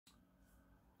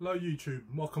Hello YouTube,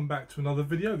 welcome back to another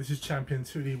video. This is Champion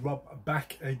 2D Rob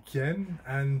back again,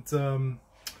 and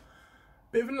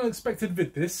bit of an unexpected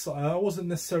vid this. I wasn't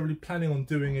necessarily planning on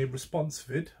doing a response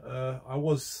vid. I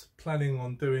was planning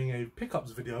on doing a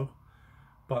pickups video,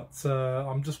 but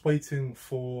I'm just waiting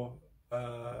for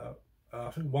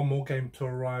I think one more game to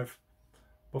arrive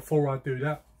before I do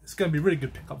that. It's going to be a really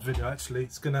good pickups video actually.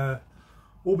 It's going to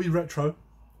all be retro,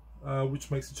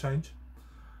 which makes a change.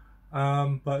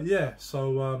 But yeah,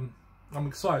 so I'm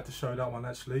excited to show that one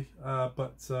actually,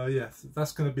 yeah,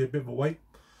 that's going to be a bit of a wait.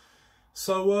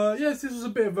 So yes, this was a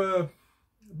bit of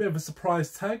a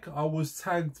surprise tag. I was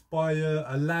tagged by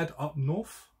a lad up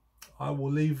north. I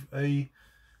will leave a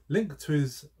link to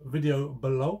his video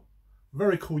below.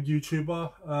 Very cool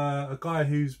YouTuber, a guy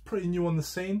who's pretty new on the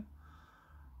scene.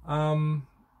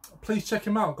 Please check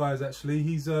him out, guys. Actually,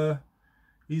 he's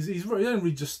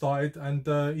only just started, and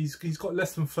he's got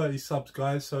less than 30 subs,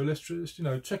 guys. So let's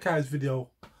check out his video,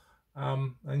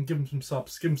 and give him some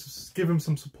subs, give him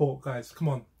some support, guys. Come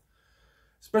on,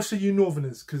 especially you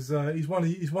Northerners, because he's one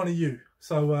of you.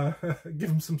 So give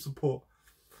him some support.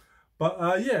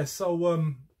 But yeah,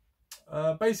 so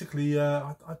basically,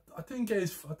 I didn't get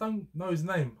his, I don't know his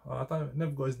name.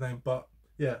 Never got his name, but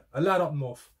yeah, a lad up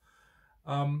north.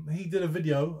 He did a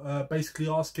video basically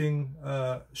asking,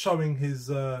 showing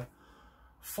his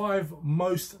 5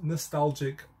 most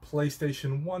nostalgic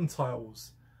PlayStation 1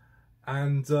 titles,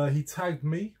 and he tagged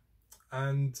me,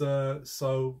 and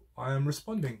so I am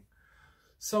responding.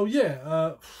 So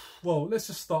yeah, well, let's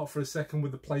just start for a second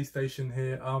with the PlayStation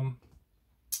here.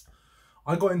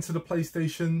 I got into the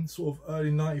PlayStation sort of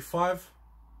early '95,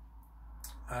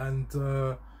 and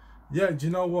yeah, do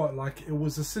you know what, like, it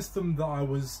was a system that I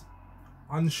was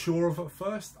unsure of at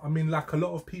first. I mean, like a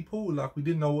lot of people, like, we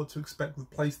didn't know what to expect with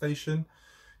PlayStation.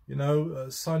 You know,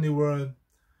 Sony were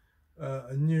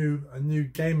a new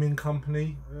gaming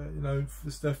company. You know,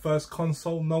 it's their first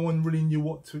console. No one really knew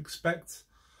what to expect.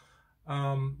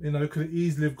 You know, it could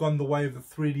easily have gone the way of the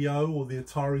 3DO or the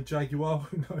Atari Jaguar.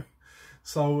 You know,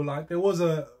 so like there was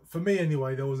for me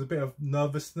anyway, there was a bit of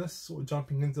nervousness sort of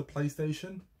jumping into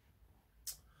PlayStation.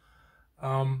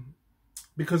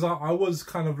 Because I was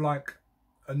kind of like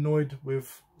annoyed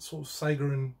with sort of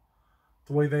Sega and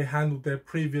the way they handled their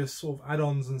previous sort of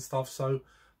add-ons and stuff. So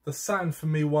the Saturn, for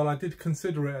me, while I did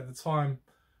consider it at the time,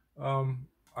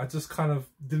 I just kind of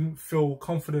didn't feel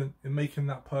confident in making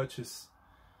that purchase.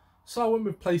 So I went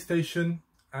with PlayStation,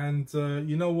 and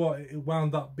you know what, it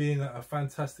wound up being a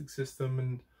fantastic system,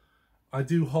 and I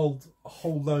do hold a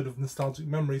whole load of nostalgic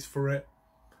memories for it.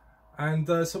 And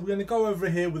so we're going to go over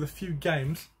here with a few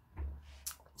games.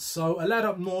 So a lad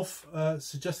up north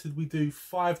suggested we do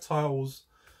 5 titles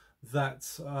that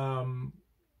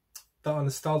that are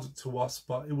nostalgic to us,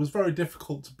 but it was very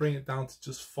difficult to bring it down to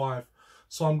just 5.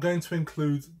 So I'm going to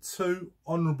include 2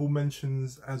 honourable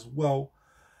mentions as well.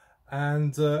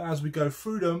 And as we go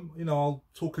through them, you know, I'll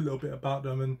talk a little bit about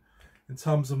them and in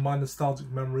terms of my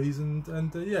nostalgic memories,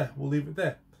 and yeah, we'll leave it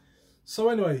there. So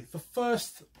anyway, the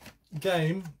first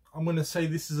game, I'm going to say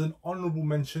this is an honourable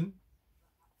mention,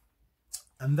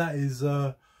 and that is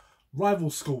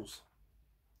Rival Schools.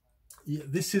 Yeah,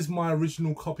 this is my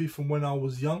original copy from when I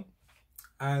was young,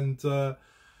 and the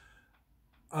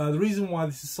reason why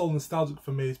this is so nostalgic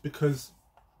for me is because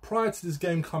prior to this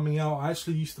game coming out, I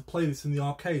actually used to play this in the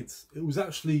arcades. It was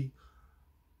actually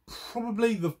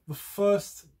probably the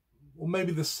first, or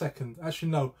maybe the second, actually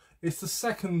no, it's the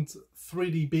second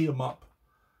 3D beat 'em up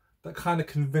that kind of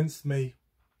convinced me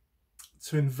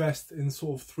to invest in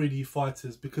sort of 3D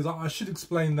fighters. Because I should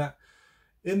explain that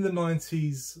in the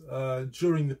 90s,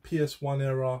 during the PS1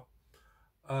 era,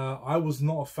 I was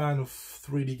not a fan of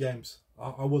 3D games.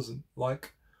 I wasn't.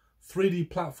 Like, 3D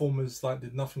platformers like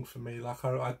did nothing for me. Like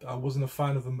I wasn't a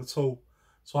fan of them at all.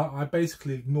 So I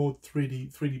basically ignored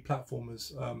 3D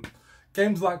platformers.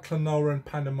 Games like Klonoa and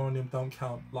Pandemonium don't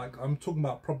count. Like, I'm talking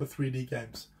about proper 3D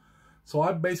games. So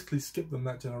I basically skipped them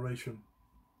that generation.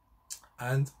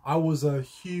 And I was a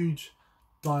huge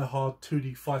die-hard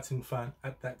 2D fighting fan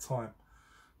at that time.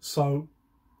 So,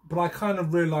 but I kind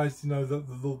of realised, you know, that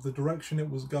the direction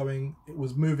it was going, it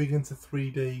was moving into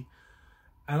 3D.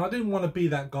 And I didn't want to be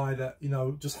that guy that, you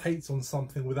know, just hates on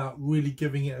something without really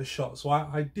giving it a shot. So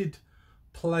I did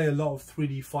play a lot of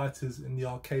 3D fighters in the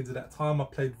arcades at that time. I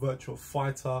played Virtua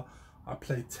Fighter, I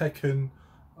played Tekken,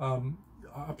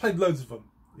 I played loads of them,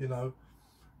 you know.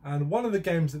 And one of the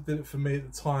games that did it for me at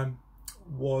the time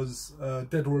was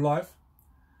Dead or Alive.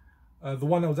 The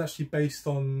one that was actually based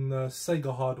on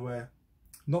Sega hardware.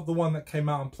 Not the one that came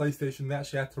out on PlayStation. They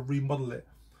actually had to remodel it.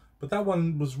 But that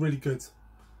one was really good.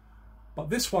 But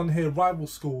this one here, Rival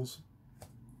Schools,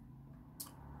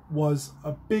 was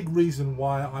a big reason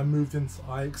why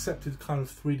I accepted kind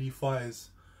of 3D fighters.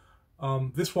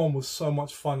 This one was so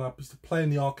much fun. I used to play in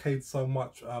the arcade so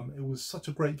much. It was such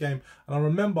a great game. And I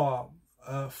remember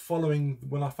following,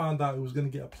 when I found out it was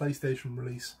going to get a PlayStation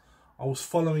release, I was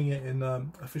following it in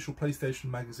official PlayStation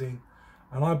magazine.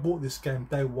 And I bought this game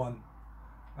day one.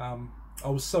 I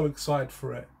was so excited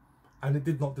for it. And it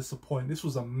did not disappoint. This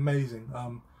was amazing.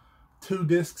 2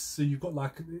 discs, so you've got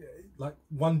like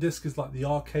one disc is like the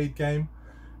arcade game,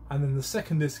 and then the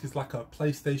second disc is like a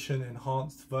PlayStation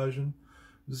enhanced version.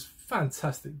 It was a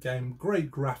fantastic game,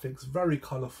 great graphics, very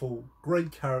colourful,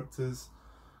 great characters.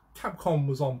 Capcom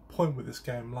was on point with this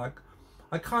game. Like,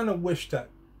 I kind of wish that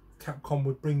Capcom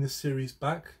would bring this series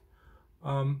back.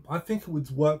 I think it would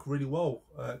work really well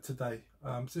today.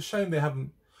 It's a shame they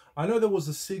haven't. I know there was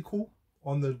a sequel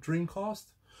on the Dreamcast,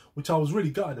 which I was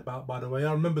really gutted about, by the way.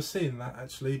 I remember seeing that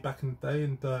actually back in the day,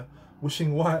 and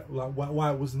wishing why it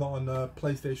was not on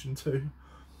PlayStation 2.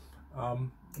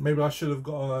 Maybe I should have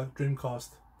got a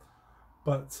Dreamcast.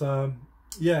 But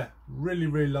yeah,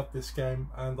 really loved this game,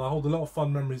 and I hold a lot of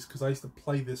fun memories because I used to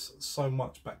play this so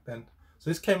much back then. So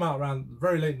this came out around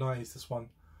very late 90s, this one,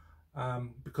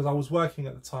 because I was working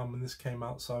at the time when this came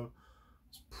out, so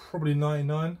it's probably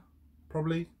 99,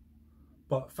 probably.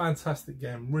 But fantastic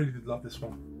game, really did love this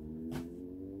one.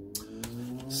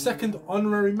 Second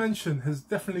honorary mention has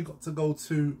definitely got to go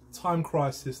to Time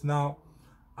Crisis. Now,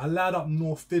 a lad up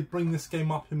north did bring this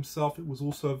game up himself. It was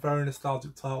also a very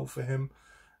nostalgic title for him,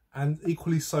 and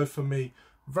equally so for me.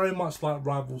 Very much like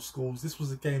Rival Schools, this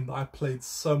was a game that I played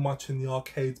so much in the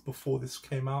arcades before this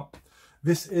came out.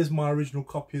 This is my original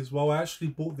copy as well. I actually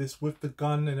bought this with the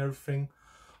gun and everything.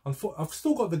 I've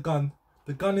still got the gun.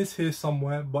 The gun is here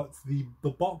somewhere, but the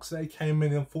box that it came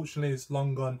in, unfortunately, is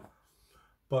long gone.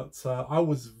 But I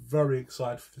was very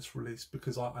excited for this release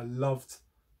because I loved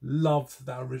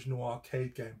that original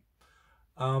arcade game.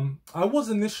 I was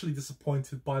initially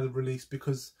disappointed by the release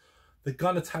because the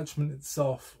gun attachment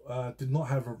itself did not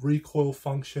have a recoil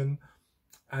function,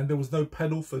 and there was no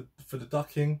pedal for the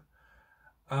ducking.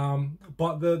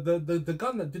 But the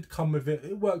gun that did come with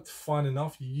it worked fine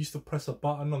enough. You used to press a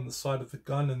button on the side of the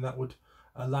gun, and that would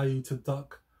allow you to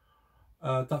duck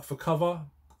for cover.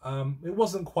 It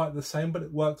wasn't quite the same, but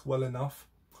it worked well enough.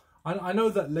 I know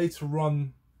that later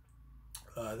on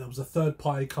there was a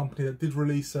third-party company that did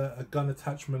release a gun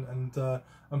attachment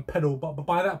and pedal, but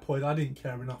by that point I didn't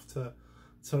care enough to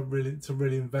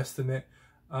really invest in it.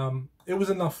 It was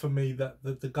enough for me that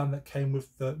the gun that came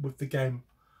with the game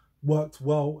worked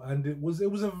well, and it was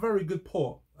a very good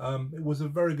port. It was a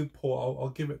very good port. I'll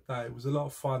give it that. It was a lot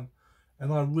of fun,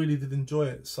 and I really did enjoy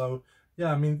it. So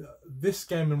yeah, I mean, this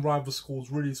game in Rival Schools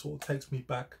really sort of takes me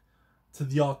back to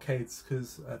the arcades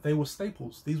because they were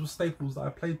staples. These were staples that I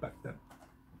played back then.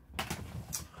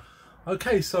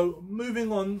 Okay, so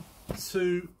moving on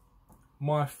to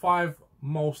my 5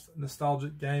 most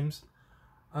nostalgic games.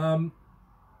 I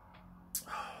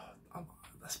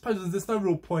suppose there's no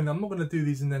real point. I'm not going to do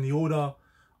these in any order.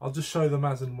 I'll just show them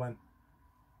as and when.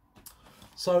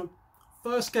 So,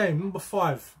 first game, number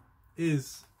 5,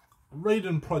 is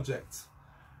Raiden Project.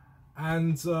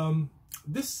 And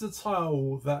this is a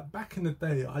title that back in the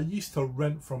day I used to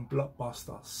rent from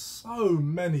Blockbuster so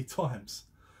many times.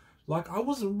 Like, I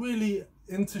wasn't really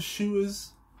into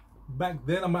shooters back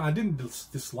then. I mean, I didn't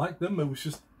dislike them. It was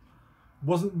just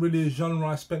wasn't really a genre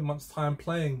I spent much time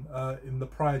playing in the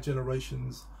prior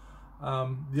generations.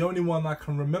 The only one I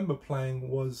can remember playing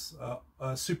was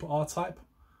Super R-Type,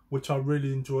 which I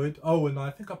really enjoyed. Oh, and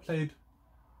I think I played,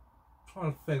 I'm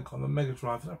trying to think, on the Mega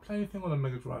Drive. Did I play anything on the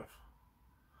Mega Drive?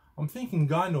 I'm thinking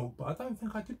Gyno, but I don't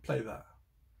think I did play that.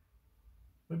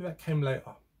 Maybe that came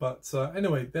later. But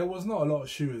anyway, there was not a lot of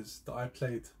shooters that I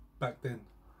played back then.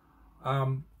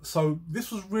 So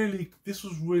this was really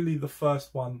the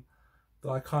first one that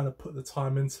I kind of put the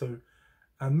time into,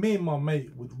 and me and my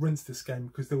mate would rinse this game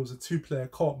because there was a 2-player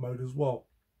co-op mode as well.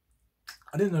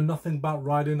 I didn't know nothing about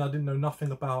Raiden. I didn't know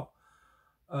nothing about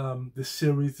this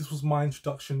series. This was my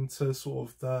introduction to sort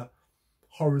of the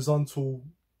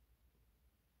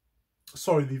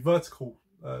vertical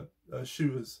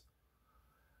shooters.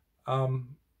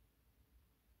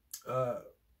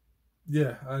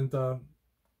 Yeah, and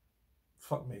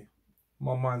fuck me,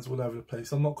 my mind's all over the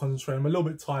place. I'm not concentrating. I'm a little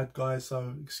bit tired, guys,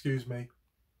 so excuse me.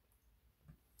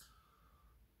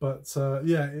 But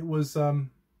yeah, it was a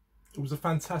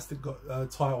fantastic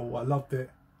title. I loved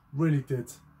it, really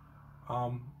did.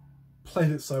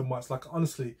 Played it so much, like,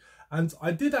 honestly. And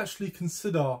I did actually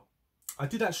consider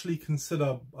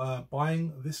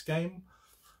buying this game,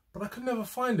 but I could never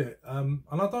find it. And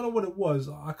I don't know what it was.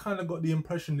 I kind of got the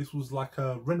impression this was like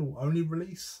a rental only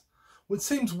release, which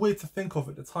seems weird to think of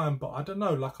at the time, but I don't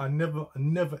know. Like I never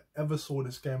ever saw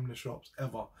this game in the shops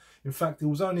ever. In fact, it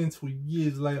was only until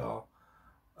years later,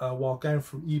 while going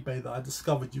through eBay, that I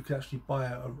discovered you could actually buy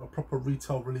a proper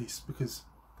retail release, because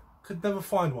I could never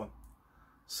find one.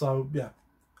 So yeah,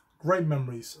 great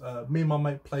memories. Me and my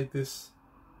mate played this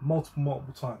multiple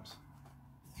times.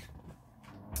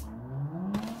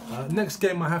 Next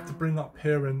game I have to bring up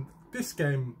here, and this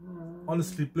game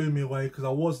honestly blew me away because I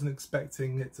wasn't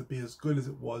expecting it to be as good as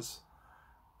it was.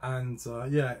 And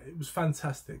yeah, it was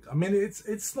fantastic. I mean,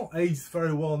 it's not aged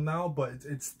very well now, but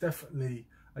it's definitely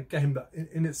a game that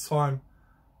in its time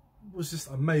was just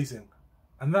amazing.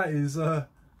 And that is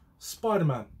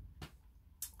Spider-Man.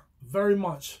 Very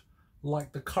much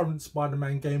like the current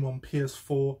Spider-Man game on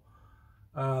PS4.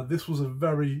 This was a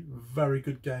very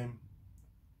good game,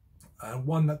 and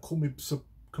one that caught me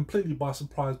completely by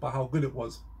surprise by how good it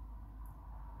was.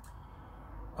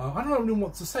 I don't really know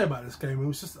what to say about this game. It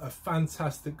was just a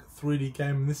fantastic 3D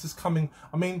game, and this is coming.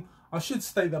 I mean, I should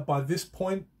state that by this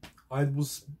point I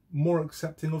was more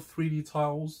accepting of 3D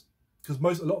titles,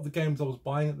 because a lot of the games I was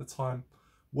buying at the time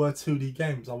were 2D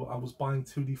games. I was buying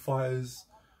 2D fighters,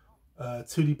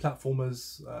 2D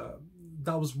platformers.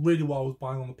 That was really what I was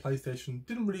buying on the PlayStation.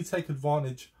 Didn't really take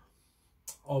advantage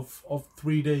of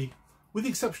 3D, with the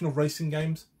exception of racing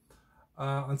games,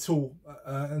 until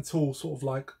sort of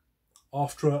like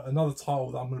after another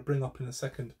title that I'm going to bring up in a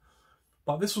second.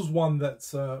 But this was one that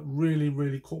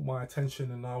really caught my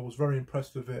attention, and I was very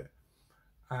impressed with it,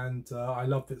 and I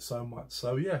loved it so much.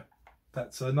 So yeah,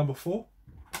 that's number 4.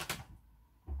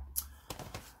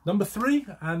 Number 3,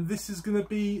 and this is going to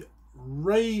be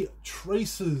Ray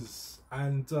Tracers,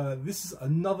 and this is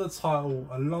another title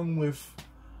along with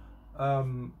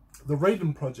the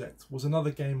Raiden Project. Was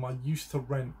another game I used to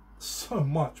rent so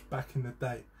much back in the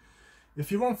day. If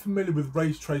you're unfamiliar with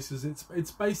Ray Tracers,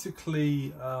 it's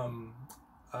basically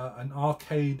an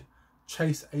arcade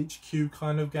chase HQ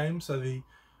kind of game. So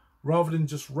rather than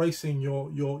just racing, your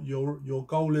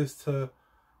goal is to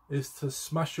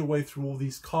smash your way through all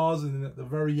these cars, and then at the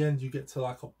very end you get to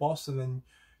like a boss, and then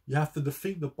you have to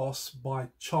defeat the boss by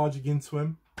charging into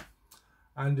him.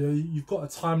 And you've got a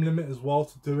time limit as well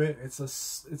to do it. It's a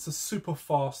super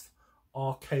fast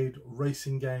arcade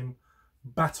racing game,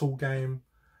 battle game,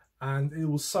 and it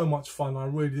was so much fun. I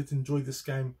really did enjoy this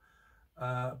game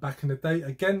back in the day.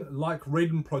 Again, like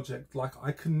Raiden Project, like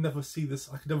I could never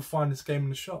find this game in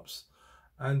the shops,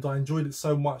 and I enjoyed it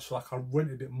so much. Like I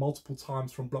rented it multiple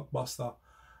times from Blockbuster,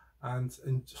 and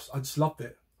I just loved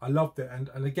it. I loved it. And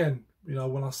again, you know,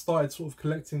 when I started sort of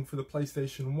collecting for the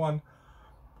PlayStation 1,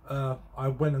 I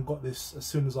went and got this as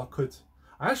soon as I could.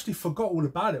 I actually forgot all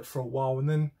about it for a while, and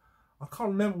then I can't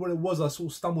remember what it was. I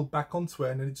sort of stumbled back onto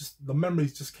it, and then the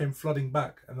memories just came flooding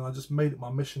back, and then I just made it my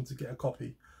mission to get a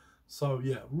copy. So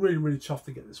yeah, really chuffed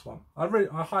to get this one. I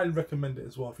highly recommend it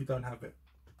as well if you don't have it.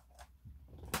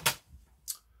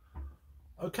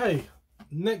 Okay,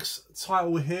 next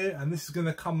title here, and this is going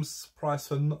to come as a surprise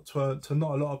to not a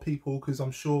lot of people, because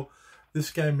I'm sure this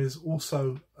game is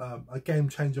also a game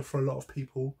changer for a lot of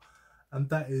people, and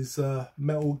that is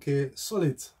Metal Gear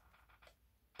Solid.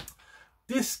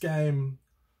 This game,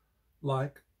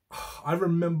 like, I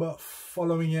remember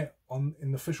following it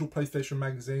in the official PlayStation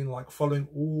magazine, like following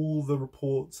all the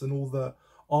reports and all the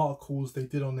articles they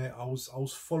did on it. I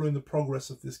was following the progress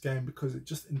of this game because it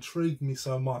just intrigued me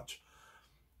so much.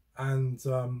 And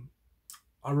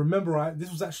I remember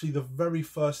this was actually the very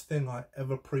first thing I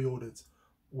ever pre-ordered,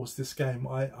 was this game.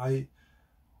 I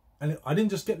didn't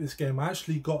just get this game. I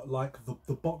actually got like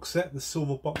the box set, the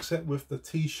silver box set with the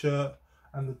t-shirt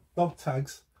and the dog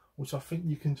tags, which I think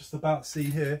you can just about see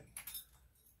here.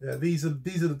 Yeah, these are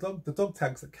the dog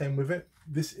tags that came with it.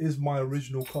 This is my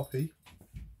original copy.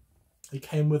 It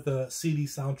came with a CD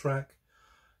soundtrack.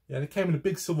 Yeah, and it came in a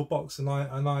big silver box, and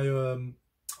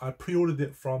I pre-ordered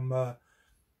it from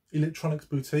Electronics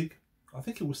Boutique. I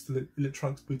think it was still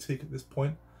Electronics Boutique at this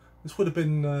point. This would have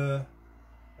been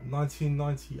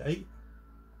 1998.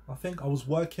 I think I was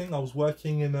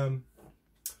working in a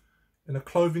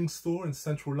clothing store in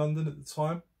central London at the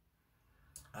time,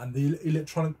 and the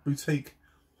Electronic Boutique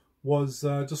was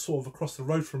just sort of across the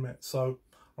road from it. So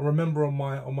I remember on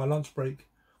my lunch break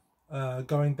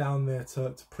going down there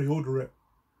to pre-order it,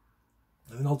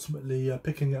 and then ultimately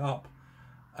picking it up.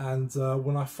 And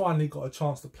when I finally got a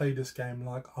chance to play this game,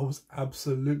 like, I was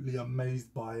absolutely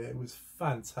amazed by it. It was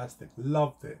fantastic,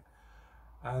 loved it.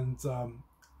 And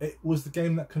it was the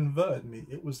game that converted me.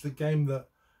 It was the game that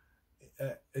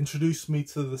introduced me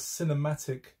to the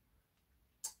cinematic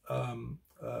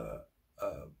the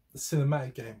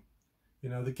cinematic game. You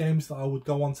know, the games that I would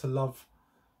go on to love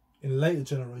in later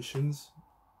generations,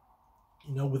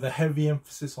 you know, with a heavy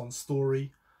emphasis on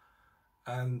story.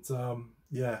 And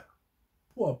yeah,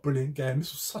 what a brilliant game.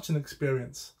 This was such an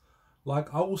experience.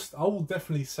 Like, I will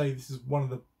definitely say this is one of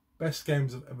the best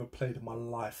games I've ever played in my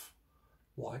life.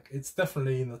 Like, it's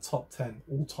definitely in the top 10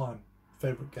 all-time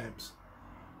favorite games.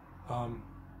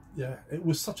 Yeah, it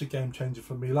was such a game changer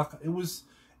for me. Like, it was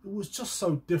just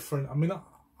so different. I mean,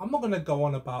 I'm not going to go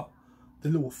on about the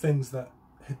little things that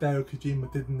Hideo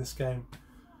Kojima did in this game,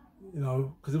 you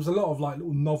know, because there was a lot of like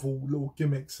little novel little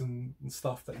gimmicks and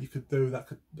stuff that you could do that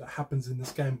happens in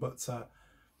this game. But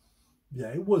yeah,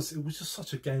 it was just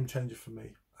such a game changer for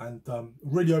me, and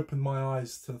really opened my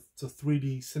eyes to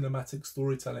 3D cinematic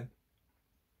storytelling.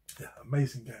 Yeah,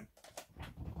 amazing game.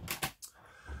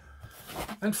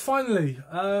 And finally,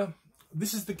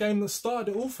 this is the game that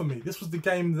started it all for me. This was the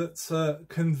game that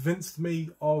convinced me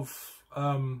of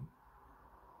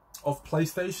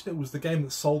PlayStation. It was the game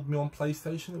that sold me on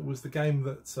PlayStation. It was the game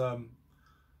that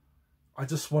I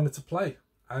just wanted to play.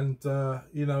 And,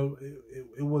 you know,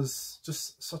 it was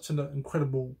just such an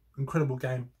incredible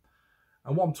game.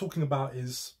 And what I'm talking about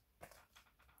is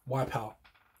Wipeout.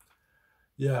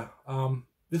 Yeah,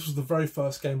 this was the very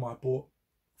first game I bought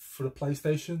for the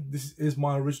PlayStation. This is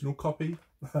my original copy.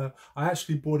 I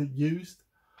actually bought it used,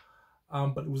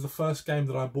 but it was the first game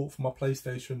that I bought for my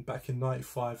PlayStation back in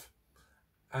 '95.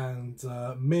 And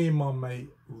me and my mate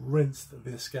rinsed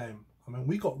this game. I mean,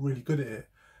 we got really good at it.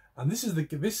 And this is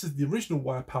the original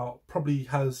Wipeout. Probably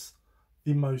has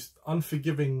the most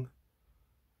unforgiving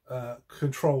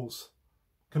controls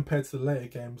compared to the later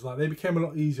games. Like, they became a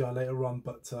lot easier later on,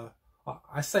 but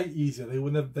I say easier. They were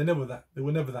never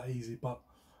that easy. But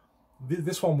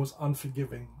this one was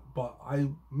unforgiving. But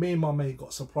me and my mate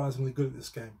got surprisingly good at this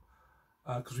game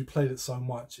because we played it so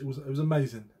much. It was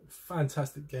amazing,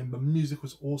 fantastic game. The music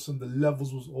was awesome. The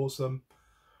levels was awesome.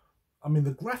 I mean,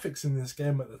 the graphics in this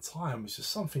game at the time was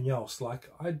just something else. Like,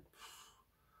 it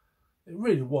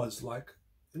really was. Like,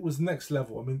 it was next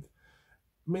level. I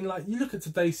mean, like, you look at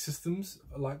today's systems,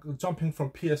 like jumping from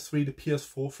PS3 to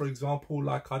PS4, for example.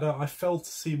 Like, I fail to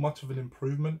see much of an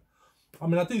improvement. I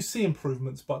mean, I do see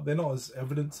improvements, but they're not as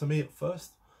evident to me at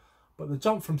first. But the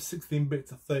jump from 16-bit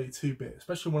to 32-bit,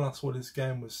 especially when I saw this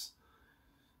game,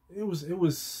 it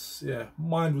was, yeah,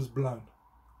 mind was blown.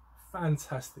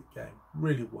 Fantastic game,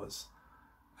 really was.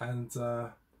 And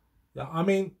yeah, I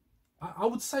mean, I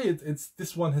would say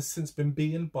this one has since been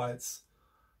beaten by its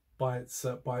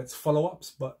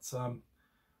follow-ups, but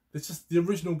it's just, the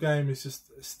original game is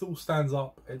just, it still stands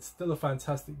up. It's still a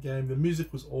fantastic game. The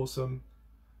music was awesome,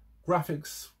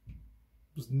 graphics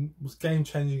was game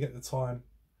changing at the time,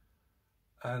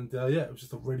 and yeah, it was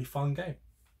just a really fun game.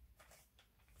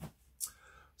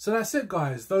 So that's it,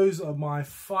 guys. Those are my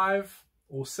 5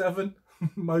 or 7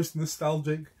 most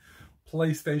nostalgic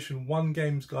PlayStation 1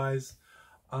 games, guys.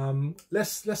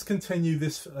 Let's continue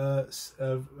this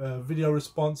video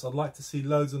response. I'd like to see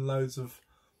loads and loads of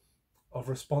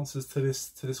responses to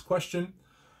this question.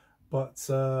 But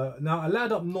now, a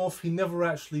lad up north, he never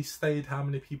actually stated how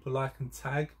many people I can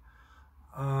tag.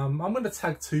 I'm going to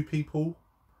tag 2 people.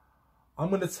 I'm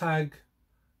going to tag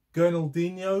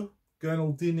Gernaldinho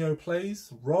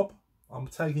Plays, Rob. I'm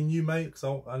tagging you, mate,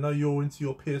 because I know you're into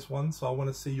your PS1, so I want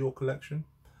to see your collection.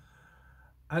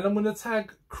 And I'm going to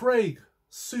tag Craig,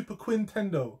 Super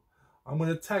Quintendo. I'm going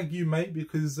to tag you, mate,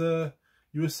 because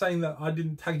you were saying that I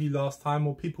didn't tag you last time,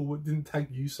 or people didn't tag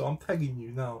you, so I'm tagging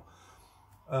you now.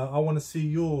 I want to see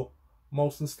your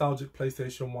most nostalgic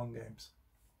PlayStation 1 games.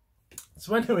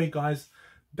 So anyway, guys,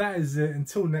 that is it.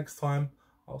 Until next time,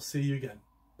 I'll see you again.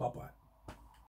 Bye-bye.